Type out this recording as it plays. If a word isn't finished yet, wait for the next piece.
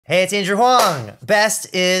Hey, it's Andrew Huang.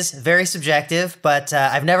 Best is very subjective, but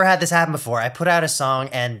I've never had this happen before. I put out a song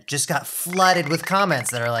and just got flooded with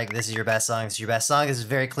comments that are like, this is your best song, this is your best song, this is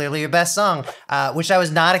very clearly your best song, which I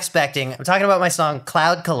was not expecting. I'm talking about my song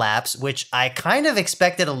Cloud Collapse, which I kind of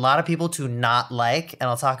expected a lot of people to not like, and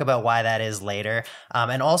I'll talk about why that is later.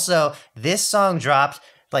 And also, this song dropped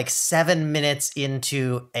like 7 minutes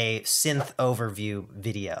into a synth overview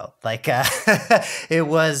video. Like, it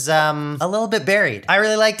was a little bit buried. I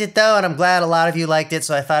really liked it though, and I'm glad a lot of you liked it,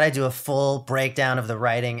 so I thought I'd do a full breakdown of the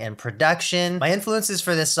writing and production. My influences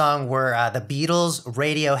for this song were the Beatles,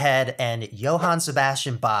 Radiohead, and Johann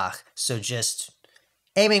Sebastian Bach, so just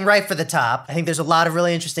aiming right for the top. I think there's a lot of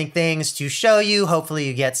really interesting things to show you. Hopefully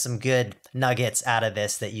you get some good nuggets out of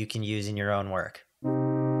this that you can use in your own work.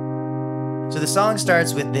 So the song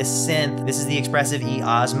starts with this synth. This is the Expressive E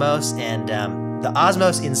Osmos, and the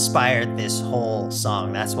Osmos inspired this whole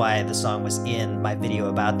song. That's why the song was in my video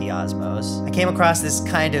about the Osmos. I came across this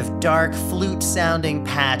kind of dark flute-sounding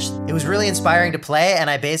patch. It was really inspiring to play, and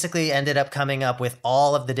I basically ended up coming up with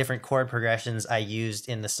all of the different chord progressions I used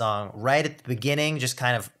in the song right at the beginning, just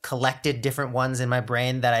kind of collected different ones in my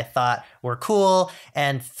brain that I thought were cool,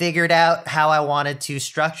 and figured out how I wanted to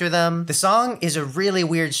structure them. The song is a really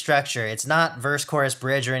weird structure. It's not verse, chorus,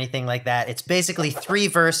 bridge, or anything like that. It's basically 3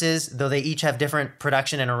 verses, though they each have different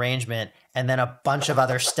production and arrangement, and then a bunch of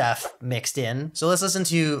other stuff mixed in. So let's listen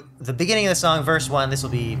to the beginning of the song, verse 1. This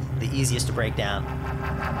will be the easiest to break down.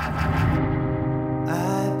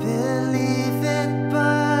 I believe it,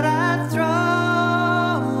 but I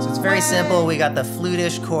throw. So it's very simple. We got the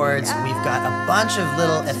flutish chords. We've got a bunch of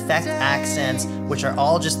little effect accents, which are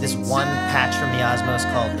all just this one patch from the Osmos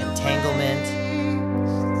called entanglement.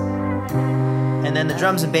 And then the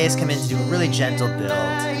drums and bass come in to do a really gentle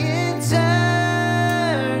build.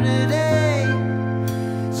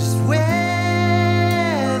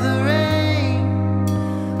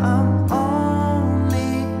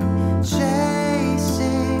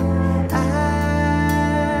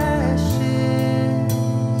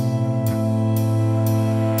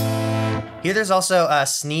 Here there's also a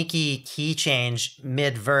sneaky key change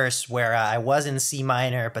mid-verse where I was in C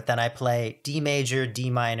minor, but then I play D major, D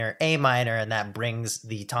minor, A minor, and that brings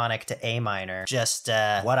the tonic to A minor. Just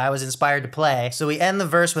what I was inspired to play. So we end the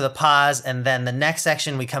verse with a pause, and then the next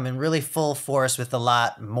section we come in really full force with a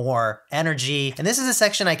lot more energy. And this is a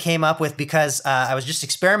section I came up with because I was just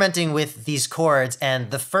experimenting with these chords, and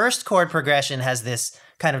the first chord progression has this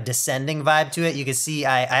kind of descending vibe to it. You can see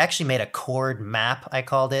I actually made a chord map, I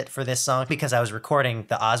called it, for this song because I was recording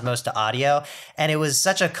the Osmos to audio, and it was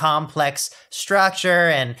such a complex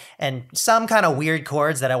structure and some kind of weird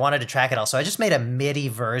chords that I wanted to track it all. So I just made a MIDI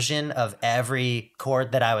version of every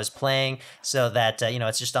chord that I was playing so that, you know,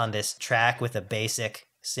 it's just on this track with a basic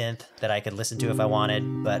synth that I could listen to if I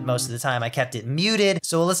wanted, but most of the time I kept it muted.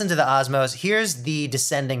 So we'll listen to the Osmos. Here's the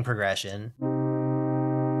descending progression.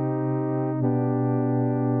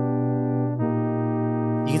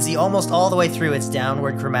 You can see almost all the way through its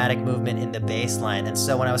downward chromatic movement in the bass line, and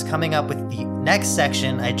so when I was coming up with the next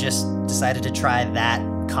section, I just decided to try that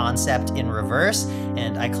concept in reverse,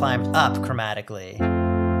 and I climbed up chromatically.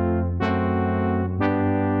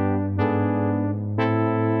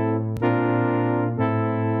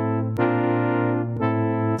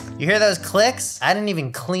 You hear those clicks? I didn't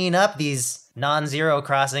even clean up these non-zero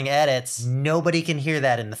crossing edits. Nobody can hear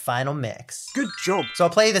that in the final mix. Good job. So I'll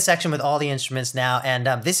play the section with all the instruments now, and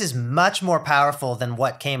this is much more powerful than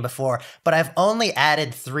what came before, but I've only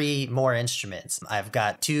added 3 more instruments. I've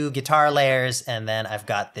got 2 guitar layers, and then I've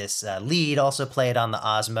got this lead also played on the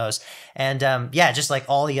Osmos, and yeah, just like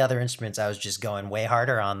all the other instruments, I was just going way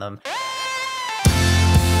harder on them.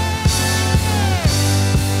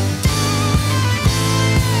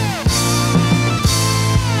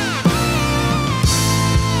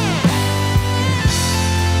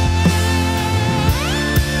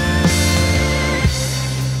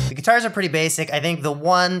 Guitars are pretty basic. I think the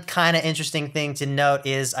one kind of interesting thing to note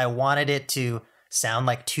is I wanted it to sound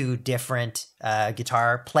like 2 different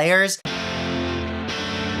guitar players.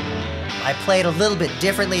 I played a little bit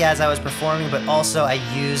differently as I was performing, but also I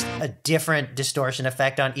used a different distortion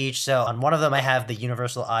effect on each. So on one of them I have the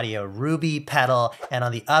Universal Audio Ruby pedal, and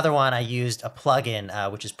on the other one I used a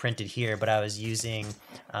plugin, which is printed here, but I was using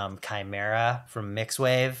Chimera from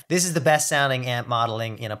Mixwave. This is the best sounding amp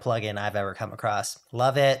modeling in a plugin I've ever come across.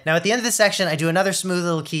 Love it. Now at the end of the section, I do another smooth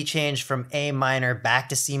little key change from A minor back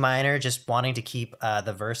to C minor, just wanting to keep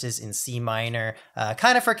the verses in C minor,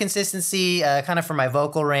 kind of for consistency, kind of for my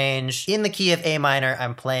vocal range. In the key of A minor,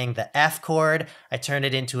 I'm playing the F chord. I turn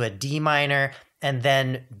it into a D minor, and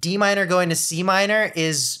then D minor going to C minor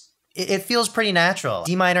is it feels pretty natural.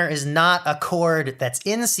 D minor is not a chord that's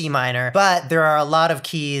in C minor, but there are a lot of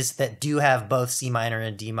keys that do have both C minor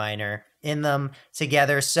and D minor in them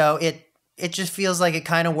together, so it just feels like it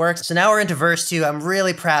kind of works. So now we're into verse 2. I'm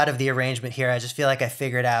really proud of the arrangement here. I just feel like I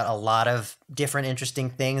figured out a lot of different interesting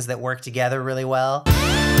things that work together really well.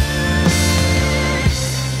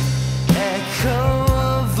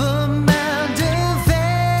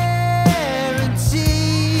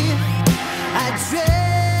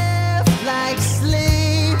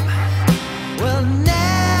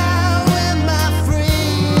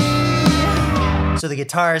 So the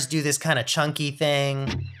guitars do this kind of chunky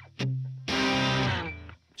thing.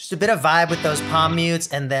 Just a bit of vibe with those palm mutes,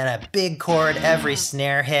 and then a big chord every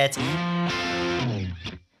snare hit. And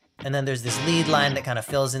then there's this lead line that kind of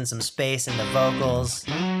fills in some space in the vocals.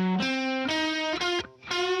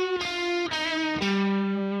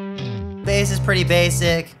 Bass is pretty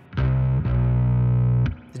basic.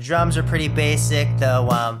 The drums are pretty basic, though,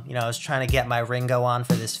 you know, I was trying to get my Ringo on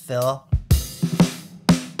for this fill.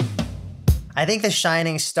 I think the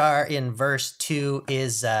shining star in verse 2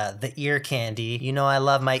 is the ear candy. You know I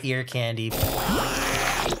love my ear candy.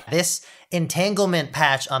 This entanglement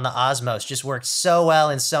patch on the Osmos just works so well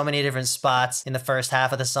in so many different spots in the first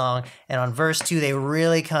half of the song, and on verse 2 they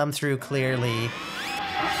really come through clearly.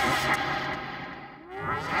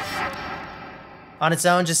 On its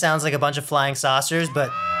own just sounds like a bunch of flying saucers,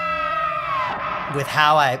 but with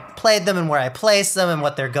how I played them and where I placed them and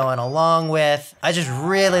what they're going along with, I just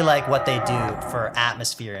really like what they do for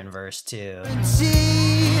atmosphere in verse 2.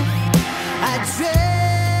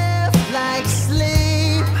 I drift like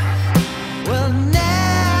sleep. Well,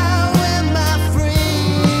 now am I free?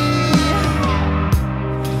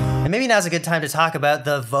 And maybe now's a good time to talk about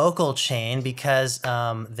the vocal chain, because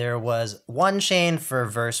there was one chain for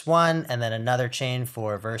verse 1 and then another chain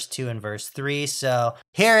for verse 2 and verse 3. So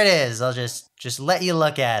here it is. I'll just let you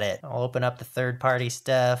look at it. I'll open up the third-party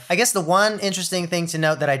stuff. I guess the one interesting thing to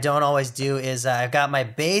note that I don't always do is I've got my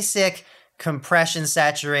basic compression,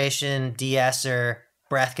 saturation, de-esser,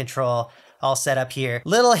 breath control all set up here.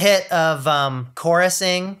 Little hit of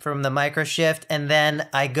chorusing from the micro shift, and then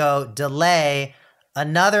I go delay,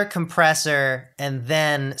 another compressor, and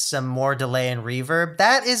then some more delay and reverb.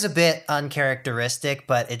 That is a bit uncharacteristic,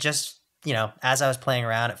 but it just, you know, as I was playing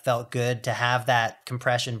around, it felt good to have that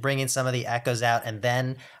compression, bringing some of the echoes out, and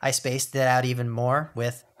then I spaced it out even more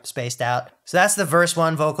with spaced out. So that's the verse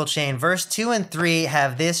 1 vocal chain. Verse 2 and 3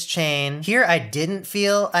 have this chain. Here I didn't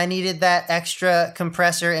feel I needed that extra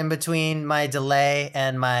compressor in between my delay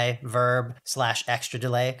and my verb / extra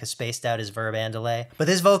delay, because spaced out is verb and delay. But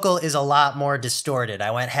this vocal is a lot more distorted. I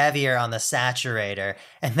went heavier on the saturator.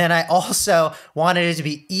 And then I also wanted it to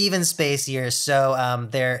be even spacier, so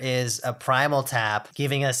there is a primal tap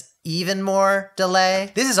giving us even more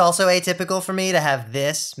delay. This is also atypical for me to have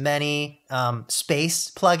this many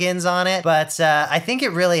space plugins on it, but I think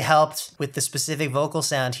it really helped with the specific vocal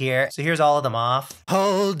sound here. So here's all of them off.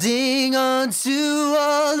 Holding on to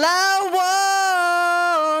all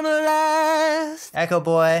I wanna last. Echo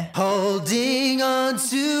boy. Holding on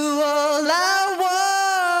to all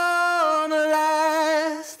I wanna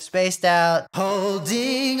last. Spaced out.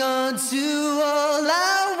 Holding on to all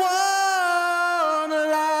I wanna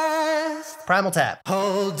last. Primal tap.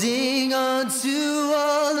 Holding on to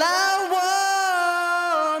all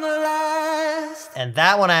I wanna last. And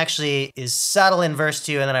that one actually is subtle in verse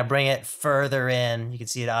 2, and then I bring it further in. You can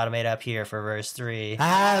see it automate up here for verse 3.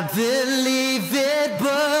 I believe it,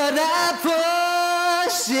 but I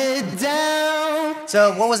push it down.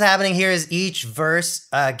 So what was happening here is each verse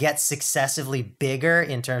gets successively bigger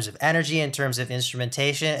in terms of energy, in terms of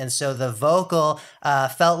instrumentation, and so the vocal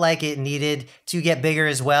felt like it needed to get bigger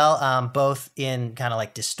as well, both in kind of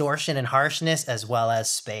like distortion and harshness as well as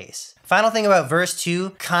space. Final thing about verse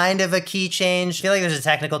 2, kind of a key change. I feel like there's a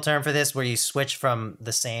technical term for this where you switch from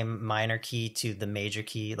the same minor key to the major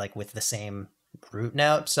key, like with the same root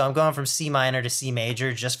note. So I'm going from C minor to C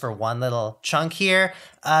major just for one little chunk here,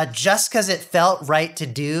 just because it felt right to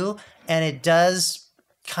do, and it does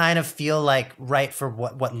kind of feel like right for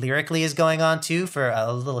what lyrically is going on too, for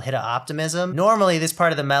a little hit of optimism. Normally this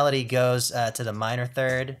part of the melody goes to the minor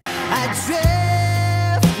third. I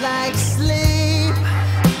drift like sleep.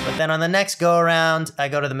 But then on the next go around, I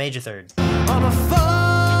go to the major third. On a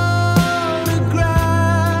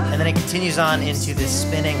photograph. And then it continues on into this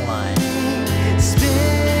spinning line.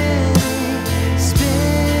 Spin,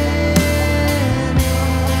 spin.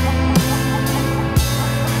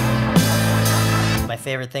 My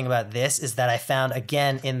favorite thing about this is that I found,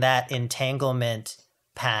 again, in that entanglement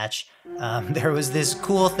patch, there was this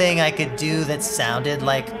cool thing I could do that sounded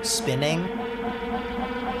like spinning.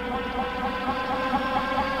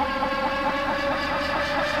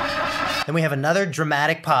 Then we have another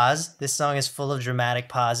dramatic pause. This song is full of dramatic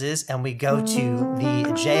pauses, and we go to the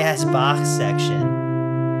J.S. Bach section.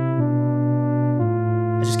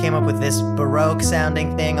 I just came up with this Baroque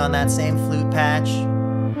sounding thing on that same flute patch.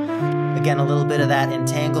 Again, a little bit of that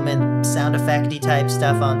entanglement sound effect-y type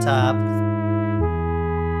stuff on top.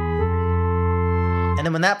 And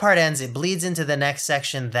then when that part ends, it bleeds into the next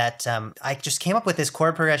section that I just came up with this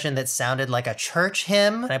chord progression that sounded like a church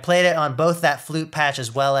hymn. And I played it on both that flute patch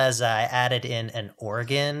as well as I added in an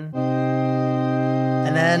organ.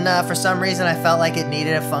 And then for some reason I felt like it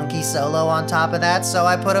needed a funky solo on top of that, so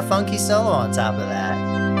I put a funky solo on top of that.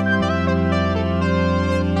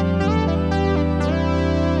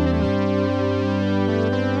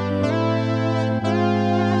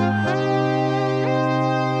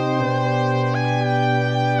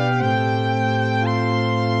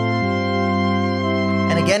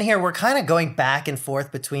 Again here, we're kind of going back and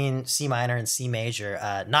forth between C minor and C major,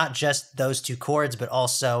 not just those two chords, but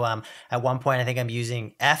also at one point I think I'm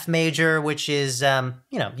using F major, which is,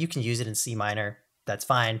 you know, you can use it in C minor, that's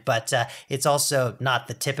fine, but it's also not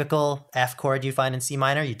the typical F chord you find in C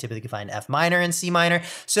minor. You typically find F minor in C minor.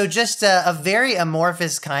 So just a very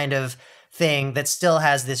amorphous kind of thing that still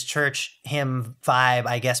has this church hymn vibe,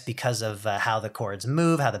 I guess, because of how the chords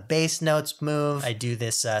move, how the bass notes move. I do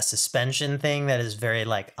this suspension thing that is very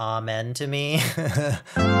like amen to me.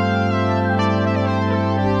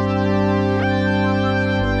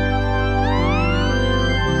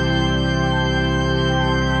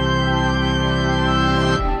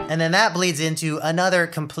 And then that bleeds into another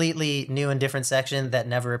completely new and different section that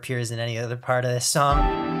never appears in any other part of this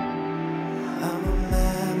song.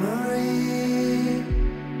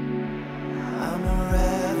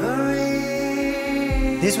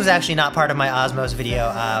 This was actually not part of my Osmos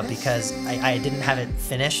video because I didn't have it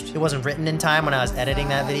finished. It wasn't written in time when I was editing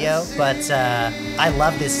that video, but I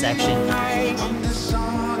love this section.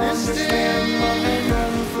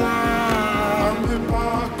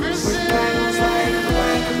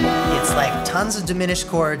 It's like tons of diminished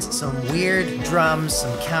chords, some weird drums,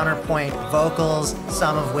 some counterpoint vocals,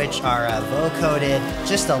 some of which are vocoded,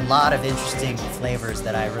 just a lot of interesting flavors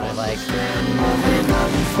that I really like.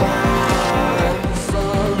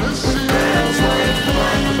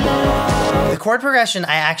 The chord progression,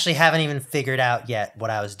 I actually haven't even figured out yet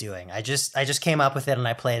what I was doing. I just came up with it and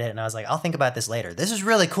I played it and I was like, I'll think about this later. This is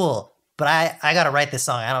really cool, but I gotta write this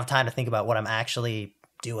song. I don't have time to think about what I'm actually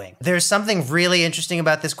doing. There's something really interesting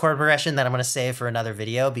about this chord progression that I'm gonna save for another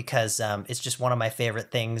video because it's just one of my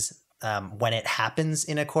favorite things when it happens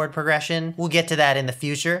in a chord progression. We'll get to that in the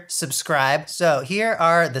future. Subscribe. So here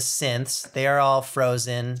are the synths. They are all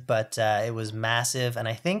frozen, but it was massive. And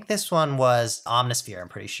I think this one was Omnisphere, I'm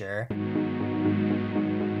pretty sure.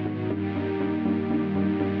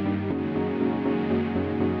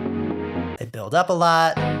 They build up a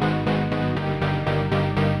lot.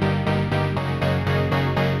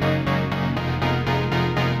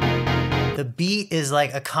 The beat is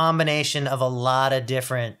like a combination of a lot of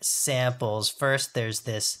different samples. First, there's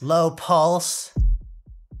this low pulse.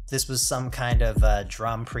 This was some kind of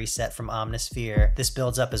drum preset from Omnisphere. This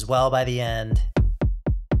builds up as well by the end.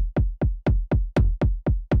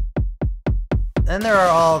 Then there are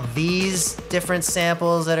all these different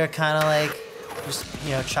samples that are kind of like just,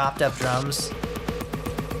 you know, chopped up drums.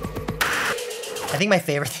 I think my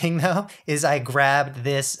favorite thing though is I grabbed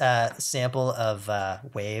this sample of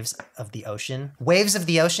waves of the ocean. Waves of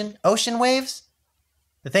the ocean? Ocean waves?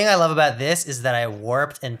 The thing I love about this is that I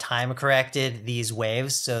warped and time corrected these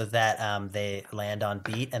waves so that they land on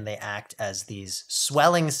beat and they act as these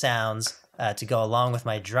swelling sounds to go along with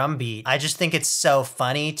my drum beat. I just think it's so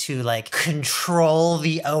funny to like control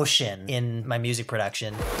the ocean in my music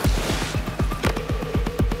production.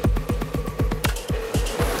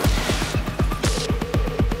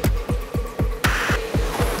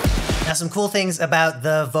 Now, some cool things about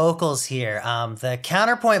the vocals here. The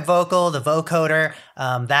counterpoint vocal, the vocoder,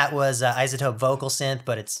 that was Isotope Vocal Synth,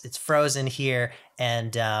 but it's frozen here.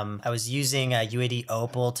 And I was using a UAD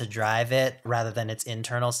Opal to drive it rather than its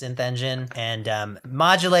internal synth engine. And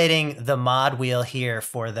modulating the mod wheel here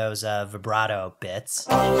for those vibrato bits.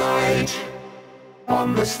 A light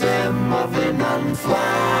on the stem of an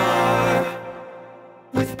unflower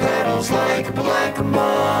with petals like black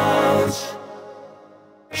moths.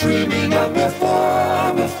 Dreaming of before.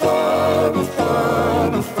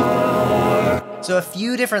 So a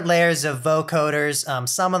few different layers of vocoders,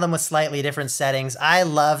 some of them with slightly different settings. I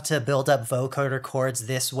love to build up vocoder chords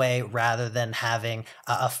this way rather than having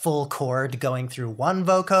a full chord going through one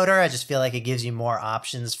vocoder. I just feel like it gives you more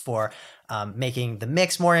options for making the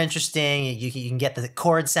mix more interesting. You can get the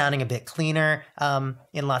chords sounding a bit cleaner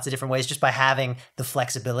in lots of different ways just by having the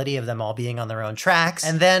flexibility of them all being on their own tracks.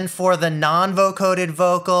 And then for the non-vocoded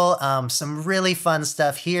vocal, some really fun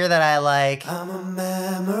stuff here that I like. I'm a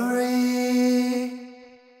memory,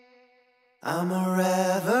 I'm a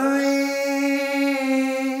reverie.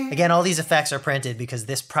 Again, all these effects are printed because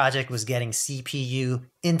this project was getting CPU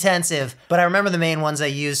intensive, but I remember the main ones I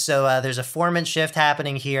used. So there's a formant shift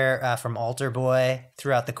happening here from Altar Boy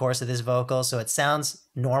throughout the course of this vocal, so it sounds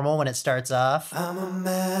normal when it starts off. I'm a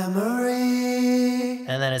memory.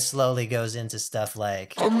 And then it slowly goes into stuff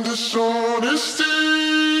like... I'm dishonesty.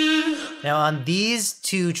 Now on these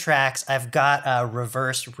two tracks, I've got a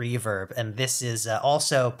reverse reverb, and this is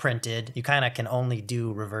also printed. You kind of can only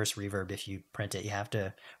do reverse reverb if you print it. You have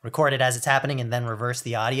to record it as it's happening and then reverse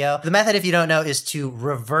the audio. The method, if you don't know, is to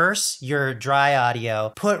reverse your dry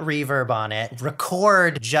audio, put reverb on it,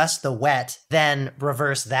 record just the wet, then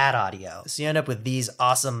reverse that audio. So you end up with these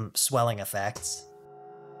awesome swelling effects.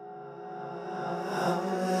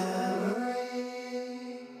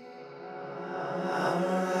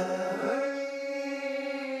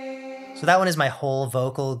 So that one is my whole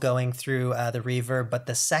vocal going through the reverb, but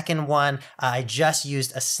the second one, I just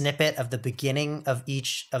used a snippet of the beginning of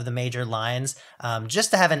each of the major lines,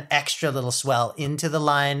 just to have an extra little swell into the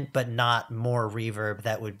line, but not more reverb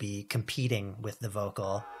that would be competing with the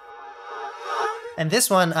vocal. And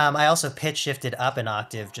this one, I also pitch shifted up an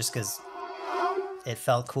octave just because it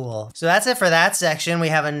felt cool. So that's it for that section. We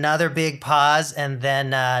have another big pause and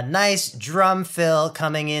then a nice drum fill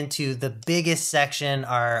coming into the biggest section,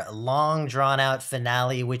 our long drawn out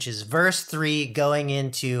finale, which is verse 3 going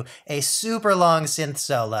into a super long synth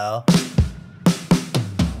solo.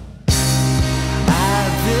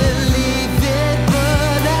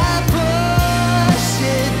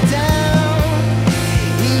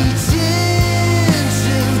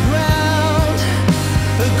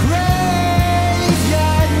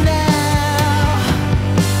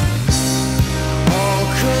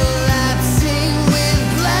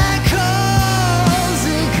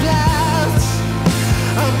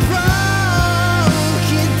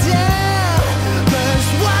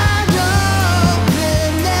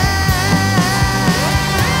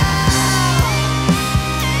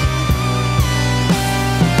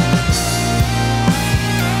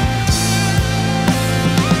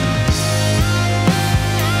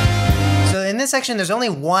 Section, there's only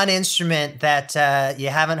one instrument that you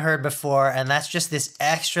haven't heard before, and that's just this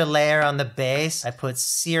extra layer on the bass. I put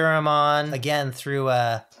Serum on, again, through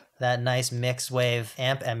that nice mix wave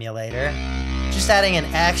amp emulator. Just adding an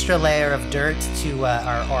extra layer of dirt to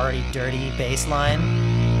our already dirty bass line.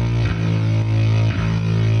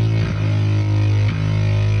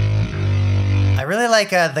 I really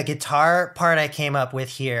like the guitar part I came up with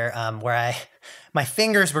here, where my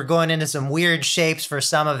fingers were going into some weird shapes for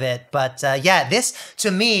some of it. But yeah, this,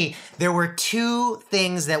 to me, there were two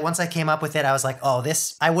things that once I came up with it, I was like, oh,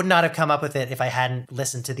 this, I would not have come up with it if I hadn't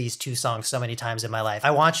listened to these two songs so many times in my life.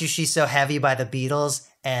 I Want You, She's So Heavy by the Beatles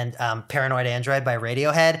and Paranoid Android by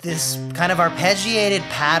Radiohead. This kind of arpeggiated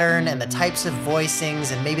pattern and the types of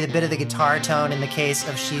voicings and maybe the bit of the guitar tone in the case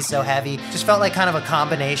of She's So Heavy just felt like kind of a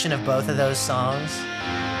combination of both of those songs.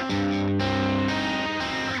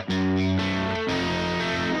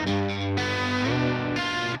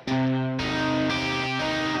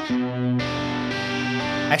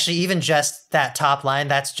 Actually, even just that top line,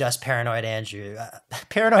 that's just Paranoid Andrew.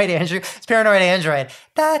 Paranoid Andrew, it's Paranoid Android.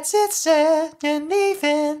 That's it, said, and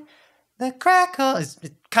even the crackle.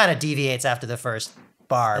 It kind of deviates after the first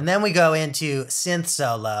bar. And then we go into synth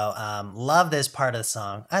solo. Love this part of the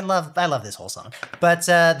song. I love this whole song. But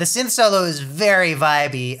the synth solo is very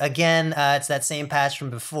vibey. Again, it's that same patch from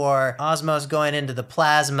before. Osmos going into the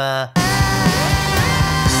plasma.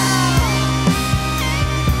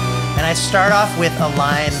 And I start off with a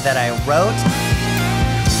line that I wrote,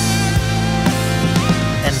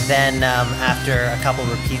 and then after a couple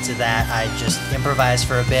repeats of that, I just improvised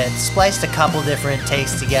for a bit, spliced a couple different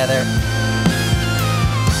takes together.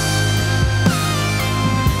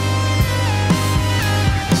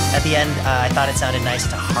 At the end, I thought it sounded nice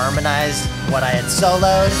to harmonize what I had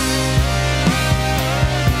soloed.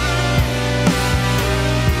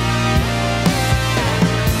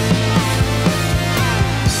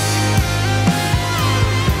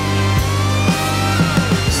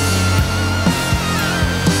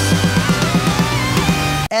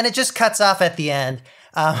 And it just cuts off at the end,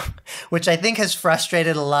 which I think has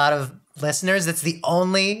frustrated a lot of listeners. It's the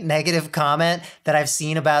only negative comment that I've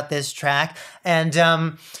seen about this track. And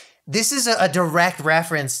This is a direct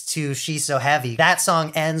reference to She's So Heavy. That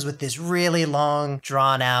song ends with this really long,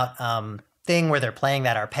 drawn out thing where they're playing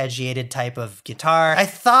that arpeggiated type of guitar. I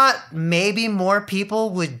thought maybe more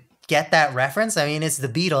people would get that reference. I mean, it's the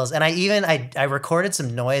Beatles. And I recorded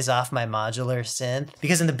some noise off my modular synth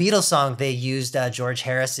because in the Beatles song, they used George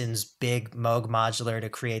Harrison's big Moog modular to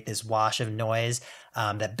create this wash of noise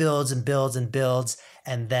that builds and builds and builds.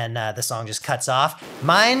 And then the song just cuts off.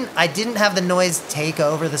 Mine, I didn't have the noise take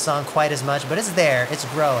over the song quite as much, but it's there, it's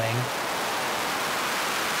growing.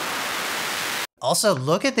 Also,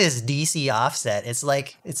 look at this DC offset. It's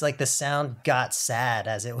like the sound got sad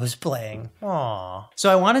as it was playing. Aww. So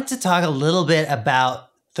I wanted to talk a little bit about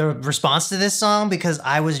the response to this song because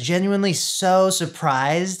I was genuinely so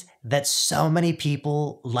surprised that so many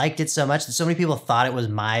people liked it so much, that so many people thought it was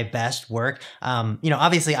my best work. You know,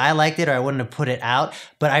 obviously I liked it or I wouldn't have put it out,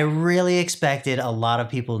 but I really expected a lot of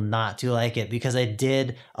people not to like it because I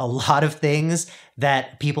did a lot of things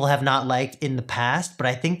that people have not liked in the past, but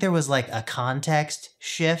I think there was like a context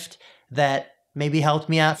shift that maybe helped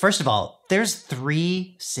me out. First of all, there's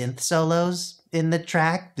 3 synth solos in the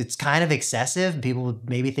track. It's kind of excessive. People would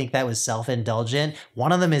maybe think that was self-indulgent.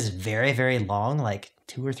 One of them is very, very long, like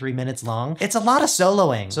 2 or 3 minutes long. It's a lot of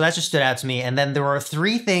soloing. So that just stood out to me. And then there were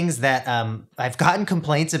 3 things that I've gotten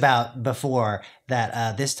complaints about before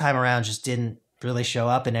that this time around just didn't really show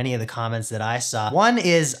up in any of the comments that I saw. One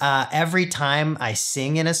is every time I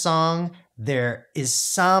sing in a song, there is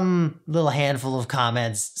some little handful of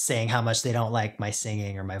comments saying how much they don't like my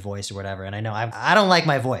singing or my voice or whatever. And I know I don't like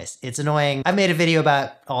my voice. It's annoying. I made a video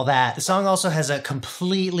about all that. The song also has a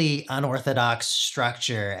completely unorthodox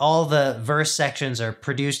structure. All the verse sections are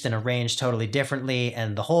produced and arranged totally differently.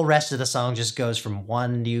 And the whole rest of the song just goes from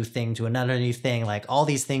one new thing to another new thing, like all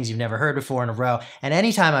these things you've never heard before in a row. And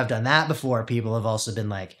anytime I've done that before, people have also been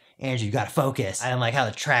like, Andrew, you gotta focus. I don't like how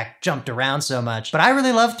the track jumped around so much, but I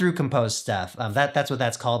really love through composed stuff. That's what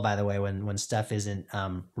that's called, by the way, when stuff isn't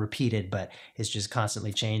repeated, but it's just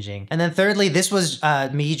constantly changing. And then thirdly, this was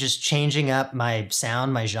me just changing up my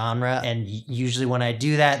sound, my genre. And usually when I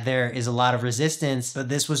do that, there is a lot of resistance, but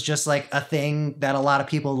this was just like a thing that a lot of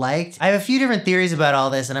people liked. I have a few different theories about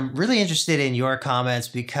all this, and I'm really interested in your comments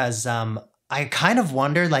because I kind of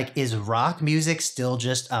wonder, like, is rock music still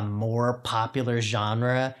just a more popular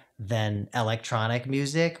genre than electronic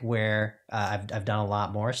music where I've done a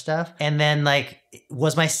lot more stuff? And then like,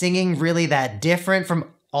 was my singing really that different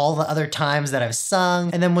from all the other times that I've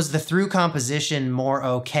sung? And then was the through composition more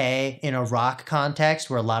okay in a rock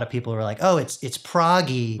context where a lot of people were like, oh, it's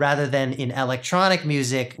proggy, rather than in electronic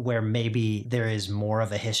music where maybe there is more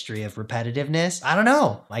of a history of repetitiveness? I don't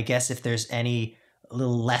know. I guess if there's any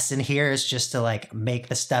little lesson here is just to like make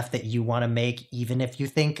the stuff that you want to make even if you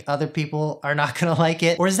think other people are not gonna like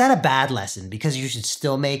it? Or is that a bad lesson because you should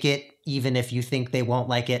still make it even if you think they won't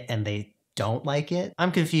like it and they don't like it?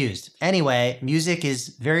 I'm confused. Anyway, music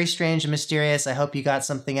is very strange and mysterious. I hope you got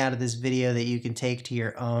something out of this video that you can take to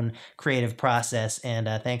your own creative process. And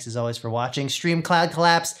thanks as always for watching. Stream Cloud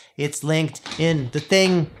Collapse. It's linked in the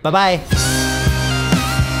thing. Bye-bye.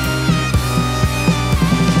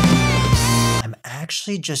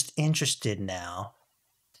 Actually just interested now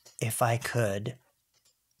if I could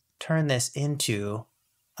turn this into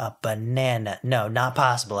a banana. No, not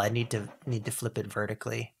possible. I need to flip it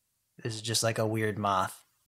vertically. This is just like a weird moth.